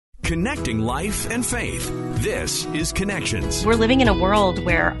Connecting life and faith. This is Connections. We're living in a world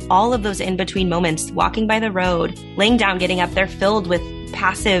where all of those in-between moments, walking by the road, laying down, getting up, they're filled with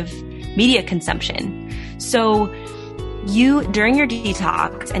passive media consumption. So you, during your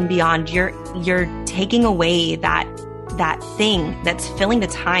detox and beyond, you're taking away that thing that's filling the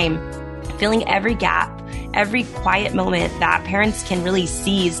time, filling every gap, every quiet moment that parents can really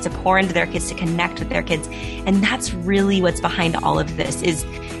seize to pour into their kids, to connect with their kids. And that's really what's behind all of this, is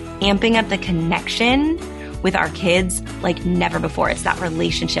amping up the connection with our kids like never before. It's that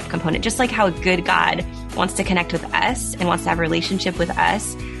relationship component, just like how a good God wants to connect with us and wants to have a relationship with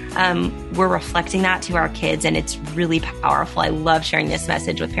us. We're reflecting that to our kids, and it's really powerful. I love sharing this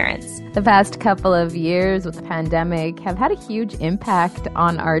message with parents. The past couple of years with the pandemic have had a huge impact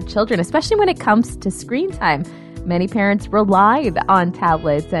on our children, especially when it comes to screen time. Many parents relied on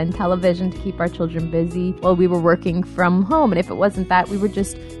tablets and television to keep our children busy while we were working from home. And if it wasn't that, we were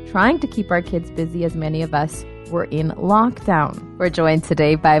just trying to keep our kids busy, as many of us were in lockdown. We're joined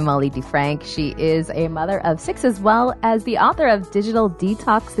today by Molly DeFrank. She is a mother of 6, as well as the author of Digital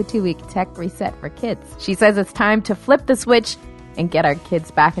Detox, the 2-week tech reset for kids. She says it's time to flip the switch and get our kids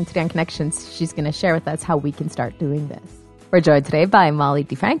back into Today on Connections. She's going to share with us how we can start doing this. We're joined today by Molly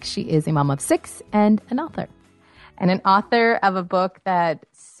DeFrank. She is a mom of 6 and an author. And an author of a book that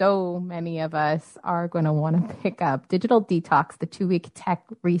so many of us are going to want to pick up, Digital Detox, the 2-week tech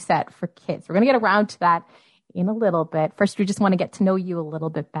reset for kids. We're going to get around to that in a little bit. First, we just want to get to know you a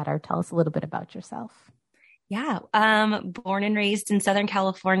little bit better. Tell us a little bit about yourself. Yeah. Born and raised in Southern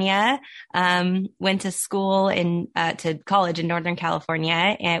California, went to school to college in Northern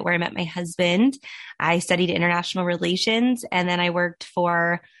California, where I met my husband. I studied international relations, and then I worked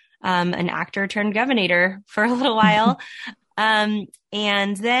for an actor turned governor for a little while. And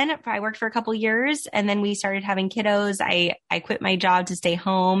then I worked for a couple years, and then we started having kiddos. I quit my job to stay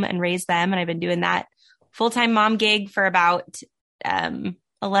home and raise them. And I've been doing that full-time mom gig for about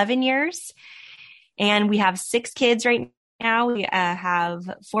 11 years. And we have 6 kids right now. We have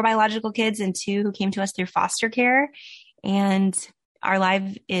 4 biological kids and 2 who came to us through foster care. And our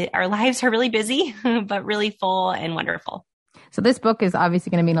lives are really busy, but really full and wonderful. So this book is obviously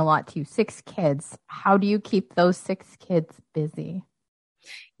going to mean a lot to you. 6 kids. How do you keep those 6 kids busy?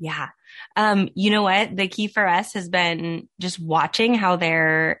 Yeah. You know what? The key for us has been just watching how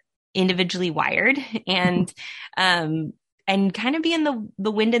they're individually wired and kind of being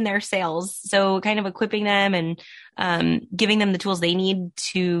the wind in their sails. So kind of equipping them and giving them the tools they need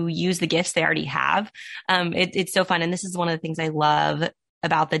to use the gifts they already have. It's so fun. And this is one of the things I love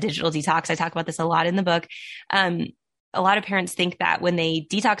about the digital detox. I talk about this a lot in the book. A lot of parents think that when they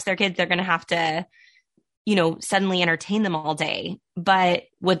detox their kids, they're going to have to, suddenly entertain them all day. But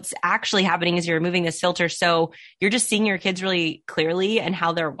what's actually happening is you're removing this filter. So you're just seeing your kids really clearly and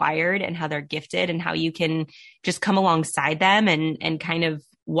how they're wired and how they're gifted and how you can just come alongside them and kind of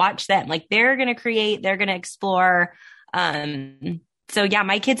watch them. Like they're going to create, they're going to explore. So yeah,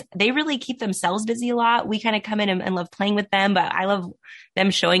 my kids, they really keep themselves busy a lot. We kind of come in and love playing with them, but I love them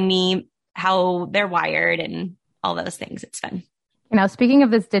showing me how they're wired and all those things. It's fun. Now, speaking of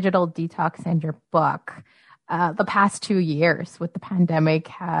this digital detox and your book, the past 2 years with the pandemic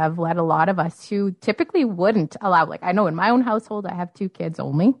have led a lot of us who typically wouldn't allow, like I know in my own household, I have 2 kids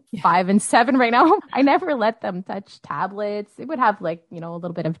only, 5 and 7 right now. I never let them touch tablets. They would have a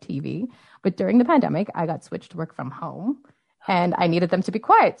little bit of TV. But during the pandemic, I got switched to work from home and I needed them to be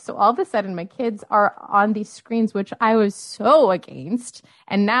quiet. So all of a sudden my kids are on these screens, which I was so against.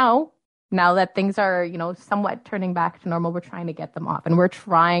 And now that things are, somewhat turning back to normal, we're trying to get them off and we're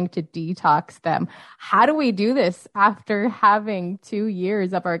trying to detox them. How do we do this after having 2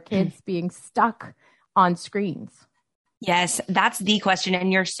 years of our kids being stuck on screens? Yes, that's the question.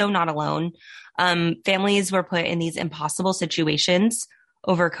 And you're so not alone. Families were put in these impossible situations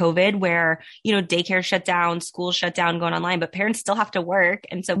over COVID where, daycare shut down, school shut down, going online, but parents still have to work.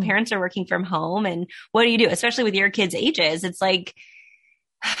 And so parents are working from home. And what do? Especially with your kids' ages? It's like,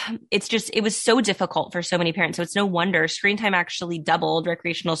 it was so difficult for so many parents. So it's no wonder screen time actually doubled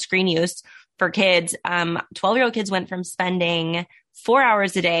recreational screen use for kids. 12-year-old kids went from spending 4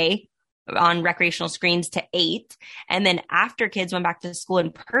 hours a day on recreational screens to 8. And then after kids went back to school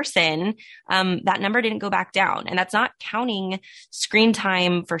in person, that number didn't go back down. And that's not counting screen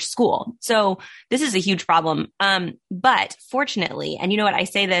time for school. So this is a huge problem. But fortunately, and you know what, I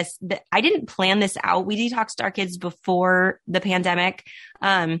say this, that I didn't plan this out. We detoxed our kids before the pandemic.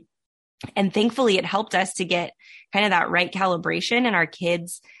 And thankfully it helped us to get kind of that right calibration and our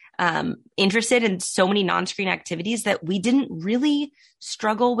kids interested in so many non-screen activities that we didn't really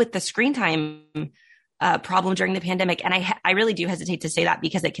struggle with the screen time problem during the pandemic. And I really do hesitate to say that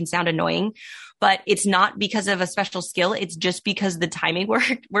because it can sound annoying, but it's not because of a special skill. It's just because the timing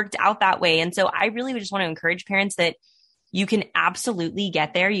worked out that way. And so I really would just want to encourage parents that you can absolutely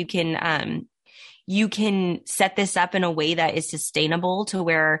get there. You can set this up in a way that is sustainable to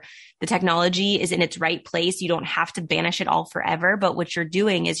where the technology is in its right place. You don't have to banish it all forever. But what you're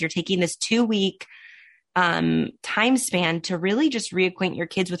doing is you're taking this 2-week time span to really just reacquaint your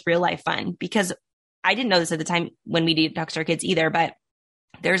kids with real life fun. Because I didn't know this at the time when we detoxed our kids either, but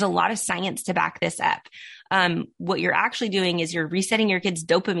there's a lot of science to back this up. What you're actually doing is you're resetting your kids'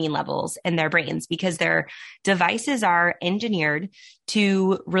 dopamine levels in their brains because their devices are engineered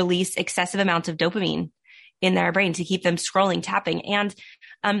to release excessive amounts of dopamine in their brain to keep them scrolling, tapping. And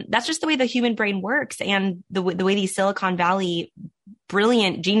that's just the way the human brain works. And the way these Silicon Valley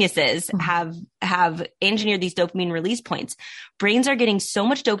brilliant geniuses have engineered these dopamine release points. Brains are getting so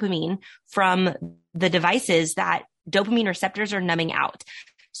much dopamine from the devices that dopamine receptors are numbing out.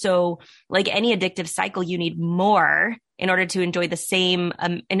 So like any addictive cycle, you need more in order to enjoy the same,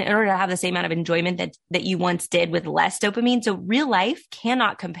 in order to have the same amount of enjoyment that you once did with less dopamine. So real life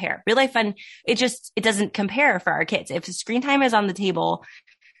cannot compare. Real life fun, it doesn't compare for our kids. If screen time is on the table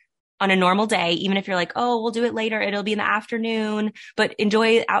on a normal day, even if you're like, oh, we'll do it later, it'll be in the afternoon, but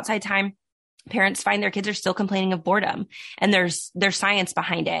enjoy outside time. Parents find their kids are still complaining of boredom, and there's science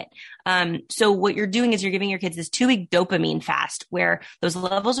behind it. So what you're doing is you're giving your kids this 2-week dopamine fast where those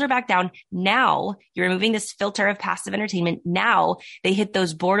levels are back down. Now you're removing this filter of passive entertainment. Now they hit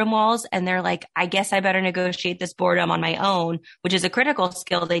those boredom walls and they're like, I guess I better negotiate this boredom on my own, which is a critical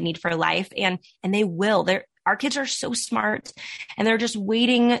skill they need for life. And they will. Our kids are so smart, and they're just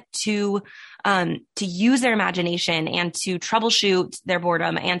waiting to use their imagination and to troubleshoot their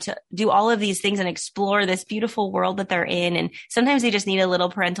boredom and to do all of these things and explore this beautiful world that they're in. And sometimes they just need a little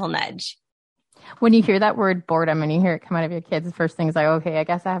parental nudge. When you hear that word boredom and you hear it come out of your kids, the first thing is like, okay, I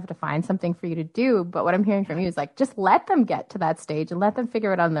guess I have to find something for you to do. But what I'm hearing from you is like, just let them get to that stage and let them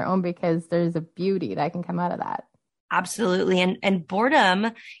figure it out on their own, because there's a beauty that can come out of that. Absolutely. And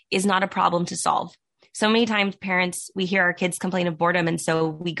boredom is not a problem to solve. So many times we hear our kids complain of boredom. And so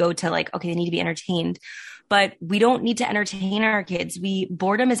we go to like, okay, they need to be entertained, but we don't need to entertain our kids.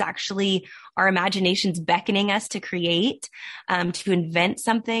 Boredom is actually our imaginations beckoning us to create, to invent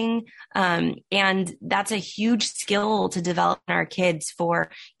something. And that's a huge skill to develop in our kids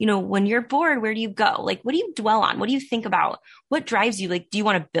for, when you're bored, where do you go? Like, what do you dwell on? What do you think about? What drives you? Like, do you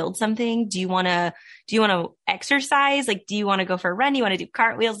want to build something? Do you want to exercise? Like, do you want to go for a run? Do you want to do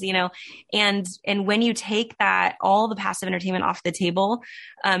cartwheels? And when you take all the passive entertainment off the table,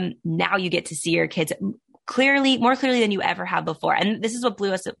 now you get to see your kids more clearly than you ever have before. And this is what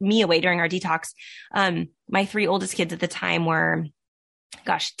blew me away during our detox. My 3 oldest kids at the time were,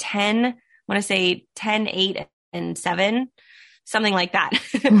 10, I want to say 10, 8, and 7, something like that.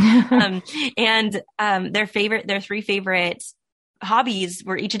 Their 3 favorite hobbies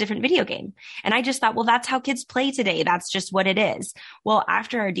were each a different video game. And I just thought, well, that's how kids play today. That's just what it is. Well,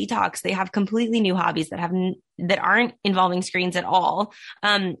 after our detox, they have completely new hobbies that aren't involving screens at all.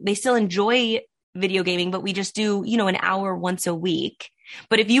 They still enjoy video gaming, but we just do, an hour once a week.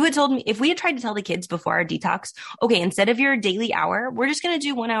 But if we had tried to tell the kids before our detox, okay, instead of your daily hour, we're just going to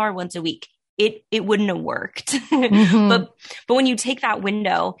do 1 hour once a week, it wouldn't have worked. Mm-hmm. But when you take that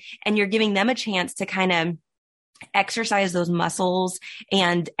window and you're giving them a chance to kind of exercise those muscles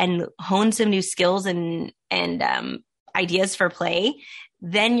and hone some new skills and ideas for play,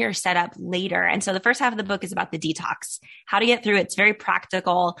 then you're set up later. And so the first half of the book is about the detox, how to get through it. It's very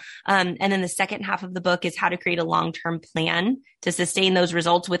practical. And then the second half of the book is how to create a long-term plan to sustain those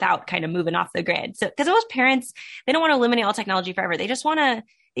results without kind of moving off the grid. So, because most parents, they don't want to eliminate all technology forever. They just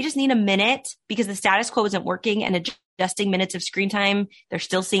need a minute because the status quo isn't working, and adjusting minutes of screen time. They're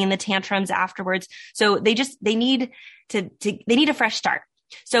still seeing the tantrums afterwards. So they need a fresh start.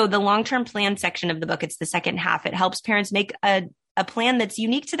 So the long-term plan section of the book, it's the second half. It helps parents make a plan that's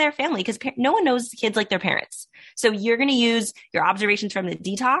unique to their family, because no one knows kids like their parents. So you're going to use your observations from the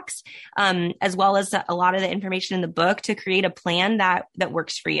detox, as well as a lot of the information in the book to create a plan that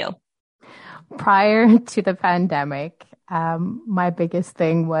works for you. Prior to the pandemic, my biggest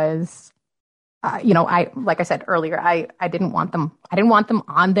thing was, like I said earlier, I didn't want them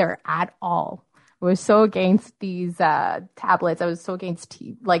on there at all. I was so against these tablets. I was so against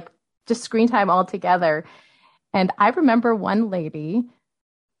just screen time altogether. And I remember one lady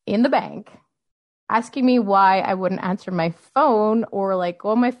in the bank asking me why I wouldn't answer my phone or like go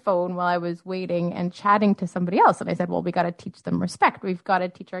on my phone while I was waiting and chatting to somebody else. And I said, well, we got to teach them respect. We've got to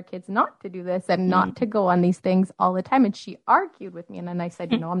teach our kids not to do this and not to go on these things all the time. And she argued with me. And then I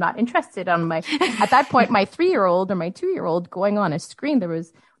said, I'm not interested at that point, my 3-year-old or my 2-year-old going on a screen, there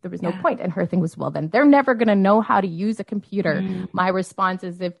was no point. And her thing was, well, then they're never going to know how to use a computer. My response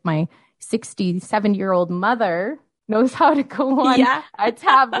is, if my 67-year-old mother knows how to go on a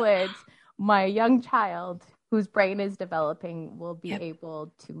tablet, my young child whose brain is developing will be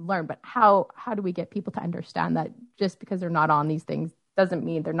able to learn. But how do we get people to understand that just because they're not on these things doesn't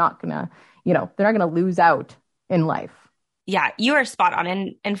mean they're not gonna, they're not gonna lose out in life? Yeah, you are spot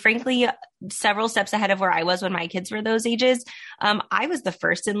on. And frankly, several steps ahead of where I was when my kids were those ages. I was the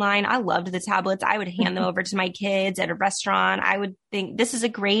first in line. I loved the tablets. I would hand them over to my kids at a restaurant. I would think this is a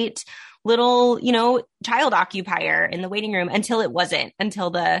great little, child occupier in the waiting room, until it wasn't, until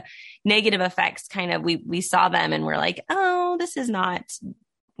the negative effects kind of, we saw them and we're like, oh, this is not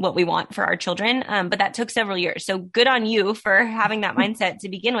what we want for our children. But that took several years. So good on you for having that mindset to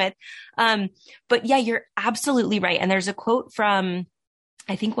begin with. But yeah, you're absolutely right. And there's a quote from,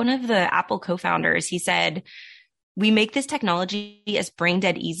 I think, one of the Apple co-founders. He said, we make this technology as brain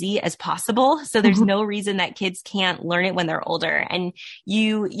dead easy as possible. So there's no reason that kids can't learn it when they're older. And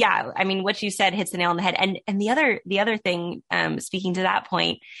what you said hits the nail on the head. And the other thing, speaking to that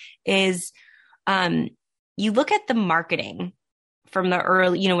point, is you look at the marketing from the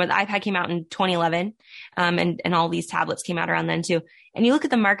early, when the iPad came out in 2011, and all these tablets came out around then too. And you look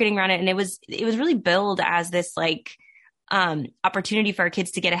at the marketing around it, and it was really billed as this opportunity for our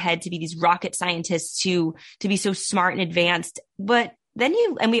kids to get ahead, to be these rocket scientists, to be so smart and advanced. But then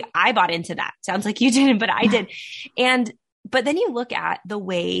I bought into that. Sounds like you didn't, but I did. But then you look at the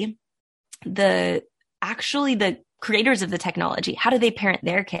way the creators of the technology, how do they parent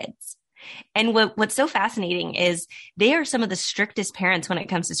their kids? And what's so fascinating is they are some of the strictest parents when it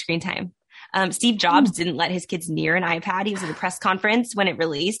comes to screen time. Steve Jobs didn't let his kids near an iPad. He was at a press conference when it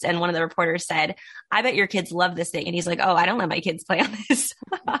released, and one of the reporters said, I bet your kids love this thing. And he's like, oh, I don't let my kids play on this.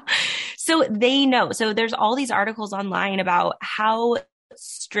 So they know. So there's all these articles online about how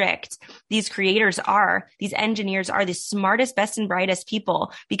strict these creators are, these engineers are, the smartest, best and brightest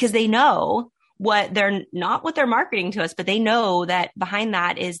people, because they know what they're marketing to us, but they know that behind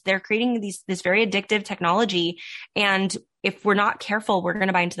that is they're creating this very addictive technology. And if we're not careful, we're going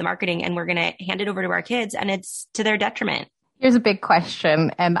to buy into the marketing and we're going to hand it over to our kids, and it's to their detriment. Here's a big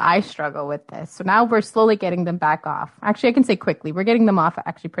question, and I struggle with this. So now we're slowly getting them back off. Actually, I can say quickly. We're getting them off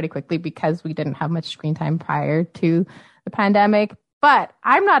actually pretty quickly because we didn't have much screen time prior to the pandemic. But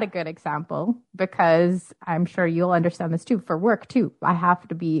I'm not a good example, because I'm sure you'll understand this too. For work too, I have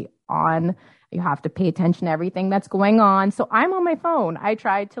to be on. You have to pay attention to everything that's going on. So I'm on my phone. I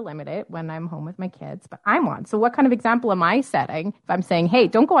try to limit it when I'm home with my kids, but I'm on. So what kind of example am I setting if I'm saying, hey,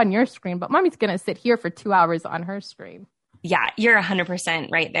 don't go on your screen, but mommy's going to sit here for 2 hours on her screen? Yeah, you're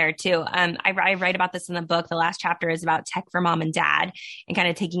 100% right there too. I write about this in the book. The last chapter is about tech for mom and dad, and kind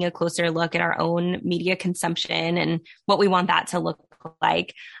of taking a closer look at our own media consumption and what we want that to look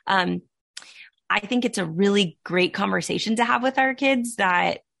like. I think it's a really great conversation to have with our kids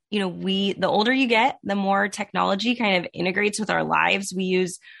that, the older you get, the more technology kind of integrates with our lives. We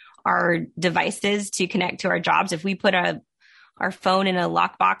use our devices to connect to our jobs. If we put our phone in a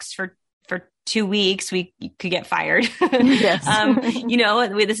lockbox for 2 weeks, we could get fired. Yes.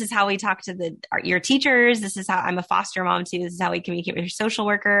 This is how we talk to your teachers. This is how I'm a foster mom too. This is how we communicate with your social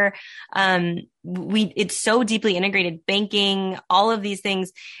worker. It's so deeply integrated, banking, all of these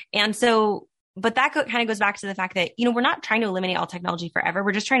things. And so, but that kind of goes back to the fact that, we're not trying to eliminate all technology forever.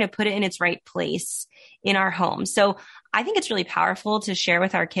 We're just trying to put it in its right place in our home. So I think it's really powerful to share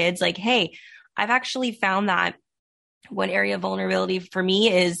with our kids, like, hey, I've actually found that one area of vulnerability for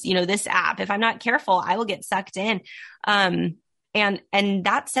me is, this app. If I'm not careful, I will get sucked in. And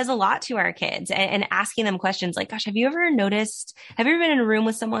that says a lot to our kids, and asking them questions like, gosh, have you ever been in a room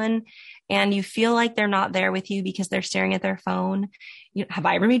with someone and you feel like they're not there with you because they're staring at their phone? Have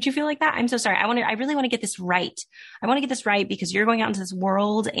I ever made you feel like that? I'm so sorry. I really want to get this right. I want to get this right because you're going out into this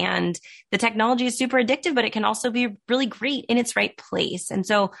world, and the technology is super addictive, but it can also be really great in its right place. And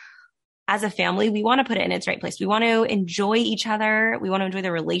so as a family, we want to put it in its right place. We want to enjoy each other. We want to enjoy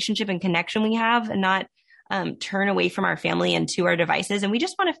the relationship and connection we have, and not turn away from our family and to our devices. And we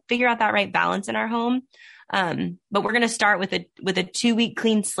just want to figure out that right balance in our home. But we're going to start with a 2-week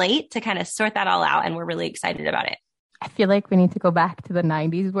clean slate to kind of sort that all out. And we're really excited about it. I feel like we need to go back to the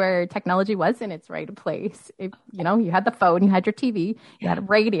 90s where technology was in its right place. You had the phone, you had your TV, you had a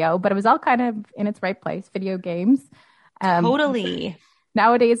radio, but it was all kind of in its right place. Video games. Totally.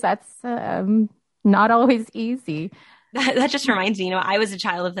 Nowadays, that's Not always easy. That just reminds me, I was a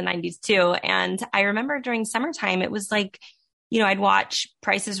child of the 90s too. And I remember during summertime, it was like, I'd watch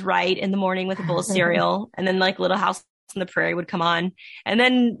Price is Right in the morning with a bowl of cereal, and then like Little House on the Prairie would come on, and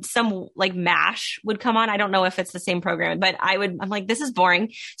then some like MASH would come on. I don't know if it's the same program, but I'm like, this is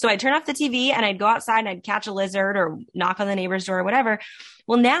boring. So I'd turn off the TV and I'd go outside and I'd catch a lizard or knock on the neighbor's door or whatever.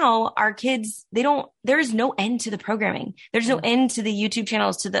 Well, now our kids, there is no end to the programming. There's no end to the YouTube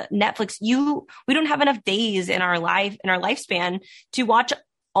channels, to the Netflix. We don't have enough days in our lifespan to watch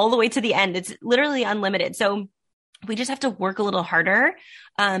all the way to the end. It's literally unlimited. So we just have to work a little harder,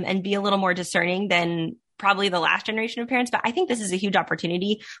 and be a little more discerning than probably the last generation of parents. But I think this is a huge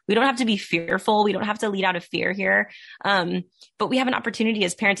opportunity. We don't have to be fearful. We don't have to lead out of fear here. But we have an opportunity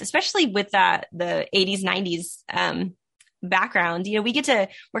as parents, especially with the 80s, 90s, background.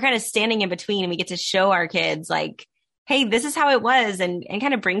 We're kind of standing in between, and we get to show our kids like, hey, this is how it was, and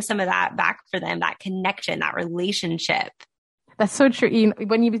kind of bring some of that back for them, that connection, that relationship. That's so true.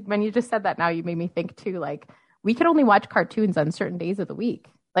 When you just said that, now you made me think too, like, we could only watch cartoons on certain days of the week.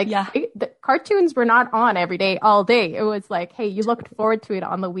 Like, the cartoons were not on every day, all day. It was like, hey, you looked forward to it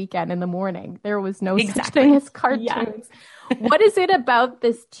on the weekend in the morning. There was no such thing as cartoons. Yeah. What is it about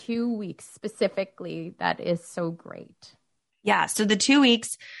this 2 weeks specifically that is so great? Yeah. So the 2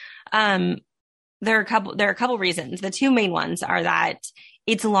 weeks, there are a couple reasons. The two main ones are that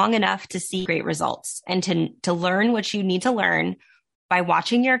it's long enough to see great results and to learn what you need to learn by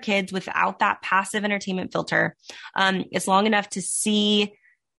watching your kids without that passive entertainment filter. It's long enough to see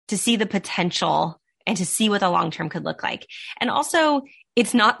the potential and to see what the long-term could look like. And also,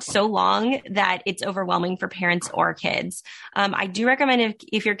 it's not so long that it's overwhelming for parents or kids. I do recommend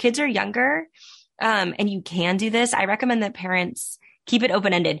if your kids are younger, and you can do this, I recommend that parents keep it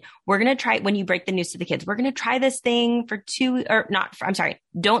open-ended. We're going to try, when you break the news to the kids, we're going to try this thing don't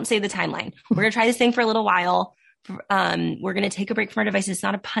say the timeline. We're going to try this thing for a little while. We're going to take a break from our devices. It's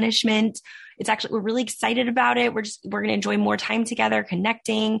not a punishment. It's actually, we're really excited about it. We're going to enjoy more time together,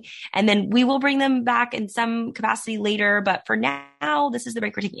 connecting, and then we will bring them back in some capacity later. But for now, this is the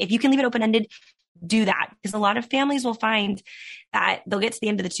break we're taking. If you can leave it open-ended, do that, because a lot of families will find that they'll get to the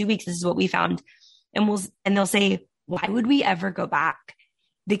end of the 2 weeks. This is what we found. And they'll say, why would we ever go back?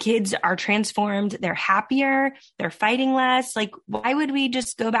 The kids are transformed. They're happier. They're fighting less. Like, why would we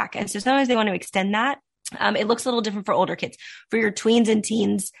just go back? And so sometimes they want to extend that. It looks a little different for older kids. For your tweens and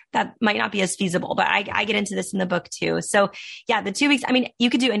teens, that might not be as feasible, but I get into this in the book too. So yeah, the 2 weeks, I mean, you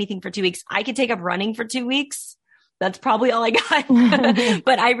could do anything for 2 weeks. I could take up running for 2 weeks. That's probably all I got.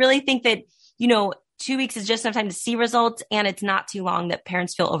 But I really think that, 2 weeks is just enough time to see results, and it's not too long that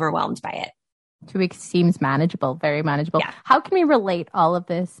parents feel overwhelmed by it. 2 weeks seems manageable, very manageable. Yeah. How can we relate all of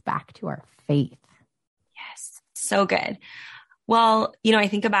this back to our faith? Yes, so good. Well, I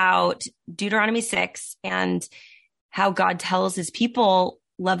think about Deuteronomy 6 and how God tells his people,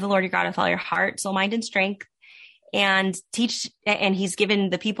 love the Lord your God with all your heart, soul, mind, and strength, and teach. And he's given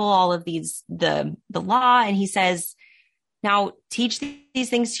the people all of these, the law. And he says, now teach these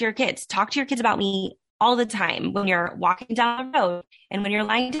things to your kids. Talk to your kids about me all the time, when you're walking down the road and when you're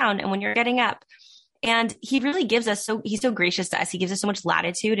lying down and when you're getting up. And he really gives us, he's so gracious to us. He gives us so much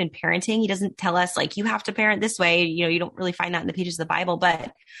latitude in parenting. He doesn't tell us like, you have to parent this way. You don't really find that in the pages of the Bible,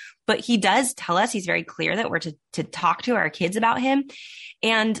 but he does tell us, he's very clear that we're to talk to our kids about him.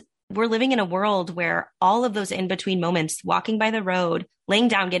 And we're living in a world where all of those in-between moments, walking by the road, laying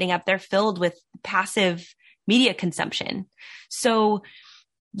down, getting up, they're filled with passive media consumption. So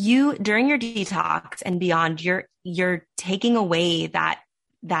during your detox and beyond, you're taking away that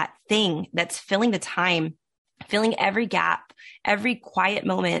thing that's filling the time, filling every gap, every quiet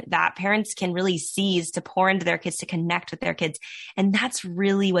moment that parents can really seize to pour into their kids, to connect with their kids. And that's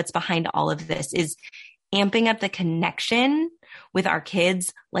really what's behind all of this, is amping up the connection with our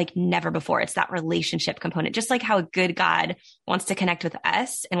kids like never before. It's that relationship component, just like how a good God wants to connect with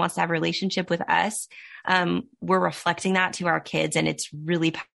us and wants to have a relationship with us. We're reflecting that to our kids, and it's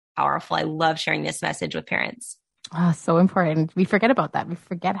really powerful. I love sharing this message with parents. Oh, so important. We forget about that. We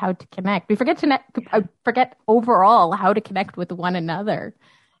forget how to connect. We forget overall how to connect with one another.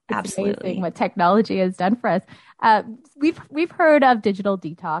 It's Absolutely amazing what technology has done for us. We've heard of digital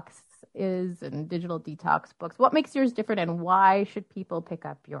detoxes and digital detox books. What makes yours different, and why should people pick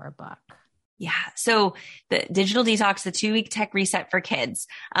up your book? Yeah. So the Digital Detox, the 2-week tech reset for kids.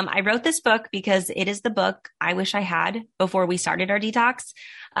 I wrote this book because it is the book I wish I had before we started our detox.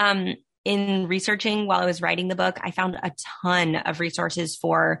 In researching while I was writing the book, I found a ton of resources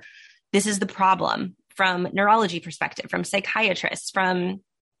for this is the problem, from neurology perspective, from psychiatrists, from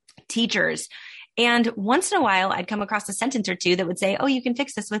teachers. And once in a while, I'd come across a sentence or two that would say, oh, you can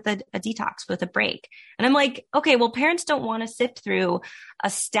fix this with a detox, with a break. And I'm like, okay, well, parents don't want to sift through a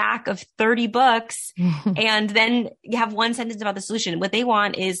stack of 30 books and then you have one sentence about the solution. What they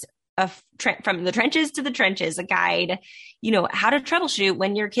want is from the trenches to the trenches, a guide, how to troubleshoot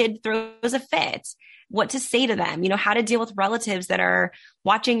when your kid throws a fit, what to say to them, how to deal with relatives that are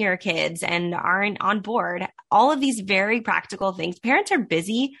watching your kids and aren't on board. All of these very practical things. Parents are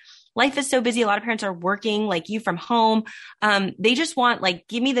busy. Life is so busy. A lot of parents are working like you from home. They just want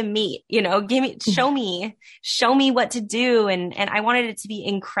give me the meat, show me what to do. And I wanted it to be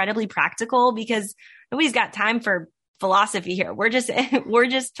incredibly practical because nobody's got time for philosophy here. We're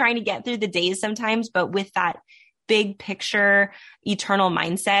just trying to get through the days sometimes, but with that big picture, eternal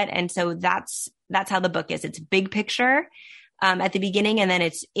mindset. And so that's how the book is. It's big picture at the beginning, and then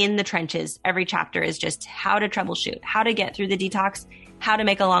it's in the trenches. Every chapter is just how to troubleshoot, how to get through the detox, how to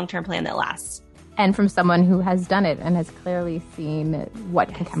make a long-term plan that lasts. And from someone who has done it and has clearly seen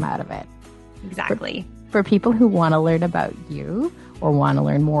what can come out of it. Exactly. For people who want to learn about you or want to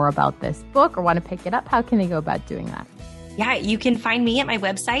learn more about this book or want to pick it up, how can they go about doing that? Yeah, you can find me at my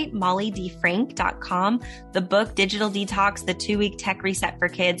website, mollydfrank.com. The book, Digital Detox, the 2-week tech reset for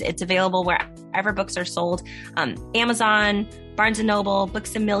kids. It's available wherever books are sold. Amazon, Barnes & Noble,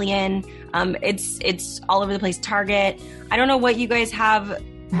 Books A Million. It's all over the place. Target. I don't know what you guys have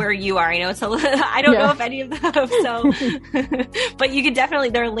where you are. I know it's I don't know if any of them. So, but you can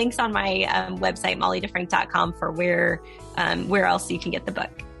definitely, there are links on my website, mollydfrank.com for where else you can get the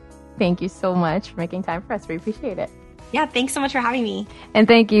book. Thank you so much for making time for us. We appreciate it. Yeah, thanks so much for having me. And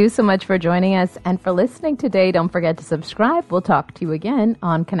thank you so much for joining us and for listening today. Don't forget to subscribe. We'll talk to you again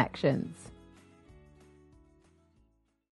on Connections.